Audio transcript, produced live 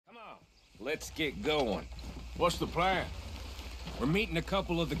let's get going. What's the plan? We're meeting a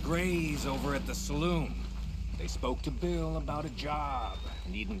couple of the Greys over at the saloon. They spoke to Bill about a job,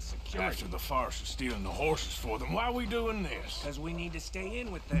 needing security. After the farce of stealing the horses for them, why are we doing this? Because we need to stay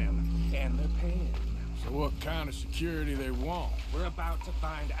in with them, and they're paying. So what kind of security they want? We're about to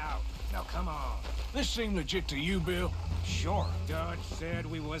find out. Now come on. This seem legit to you, Bill? Sure. Dutch said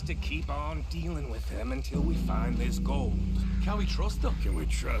we was to keep on dealing with them until we find this gold. Can we trust them? Can we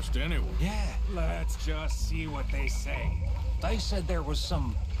trust anyone? Yeah. Let's just see what they say. They said there was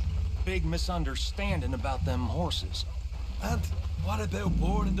some big misunderstanding about them horses. And what about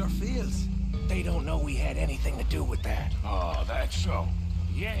boarding their fields? They don't know we had anything to do with that. Oh, that's so.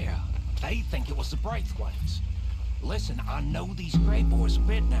 Yeah. They think it was the Braithwaites. Listen, I know these Grey boys a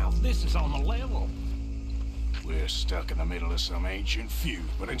bit now. This is on the level. We're stuck in the middle of some ancient feud,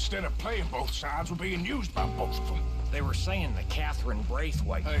 but instead of playing both sides, we're being used by both of them. They were saying that Catherine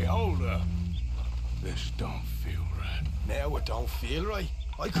Braithwaite... Hey, hold up. This don't feel right. Now it don't feel right.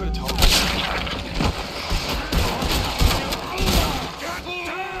 I could have told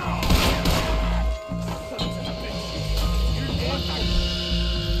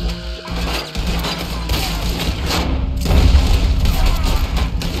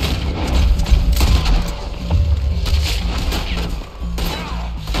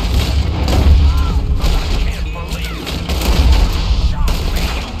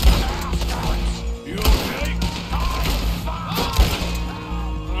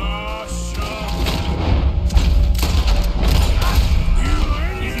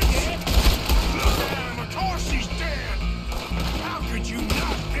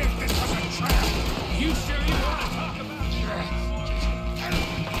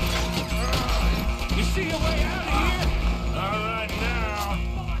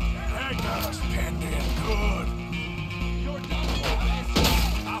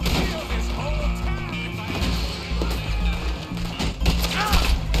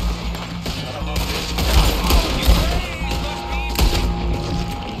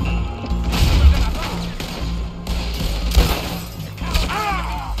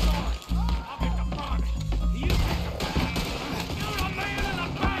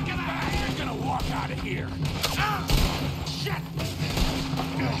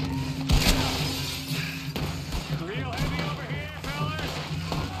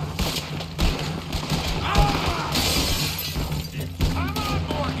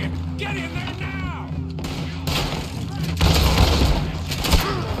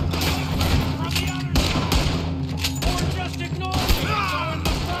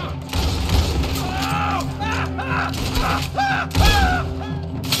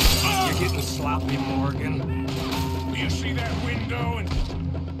You're getting sloppy, Morgan. Do you see that window and...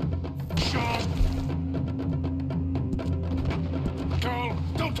 Sean? Cole,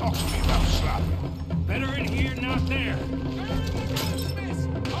 don't talk to me about sloppy. Better in here, not there.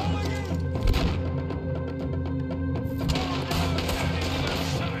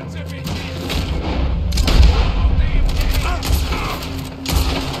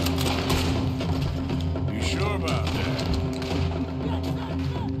 You sure about that?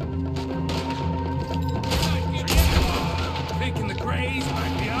 Thinking the Greys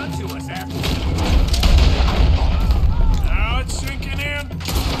might be onto us after. Now it's sinking in.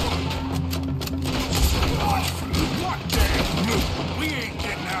 What damn move? We ain't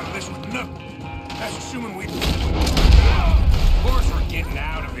getting out of this with nothing. That's assuming we... Of course we're getting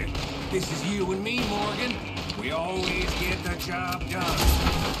out of it. This is you and me, Morgan. We always get the job done.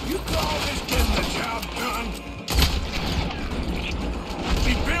 You call this getting the job done?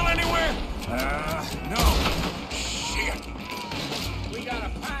 See Bill anywhere? No. Shit. We got a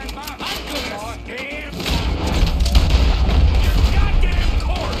pine box. I'm gonna Damn. your goddamn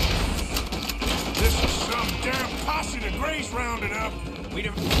corpse. This is some damn posse the Greys rounded up. We'd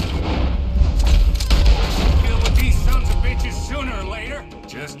have... deal with these sons of bitches sooner or later.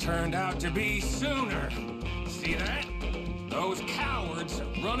 Just turned out to be sooner. See that? Those cowards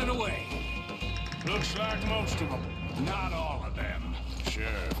running away. Looks like most of them. Not all of them.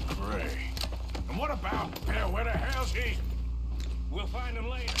 Sheriff Gray. And what about Bill? Where the hell's he? We'll find him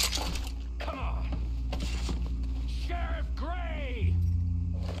later. Come on. Sheriff Gray!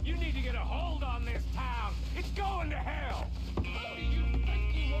 You need to get a hold on this town. It's going to hell. Who do you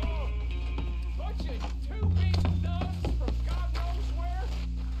think you are? Bunch of two big nuts from God knows where?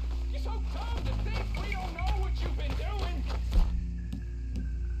 You're so dumb to think we don't know what you've been doing.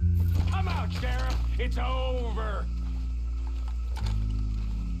 Come out, Sheriff. It's over.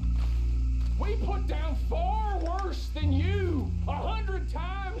 We put down far worse than you, 100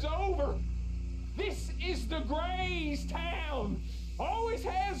 times over. This is the Greys' town. Always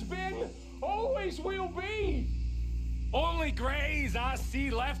has been, always will be. Only grays I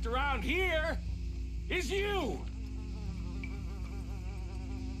see left around here is you.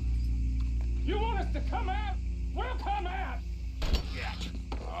 You want us to come out? We'll come out.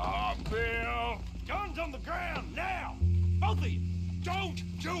 Oh, Bill. Guns on the ground, now! Both of you, don't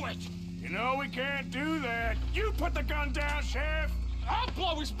do it! You know we can't do that. You put the gun down, Sheriff. I'll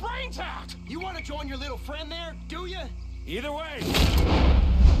blow his brains out. You want to join your little friend there, do you? Either way.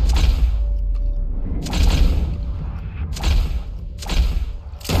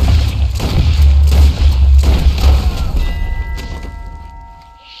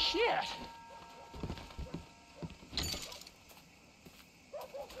 Shit.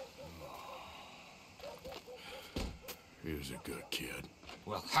 He was a good kid.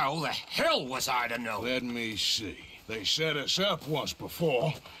 Well, how the hell was I to know? Let me see. They set us up once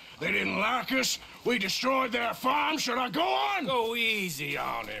before. They didn't like us. We destroyed their farm. Should I go on? Go easy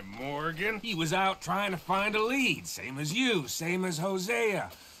on him, Morgan. He was out trying to find a lead, same as you, same as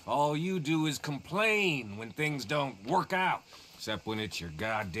Hosea. All you do is complain when things don't work out, except when it's your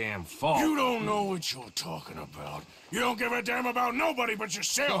goddamn fault. You don't know what you're talking about. You don't give a damn about nobody but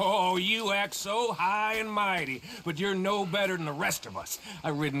yourself. Oh, you act so high and mighty, but you're no better than the rest of us.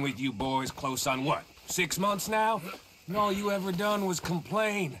 I've ridden with you boys close on what, 6 months now? And all you ever done was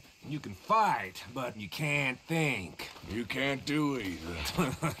complain. You can fight, but you can't think. You can't do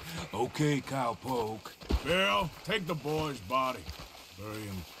either. Okay, cowpoke. Bill, take the boy's body. Bury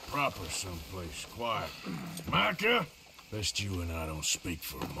him proper someplace, quiet. Micah, best you and I don't speak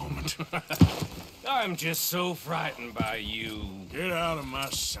for a moment. I'm just so frightened by you. Get out of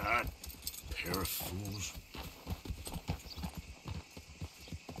my sight, pair of fools.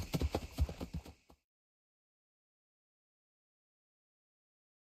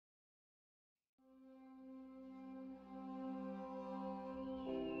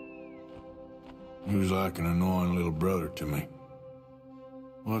 He was like an annoying little brother to me.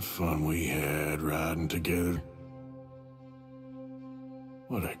 What fun we had riding together.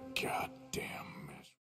 What a goddamn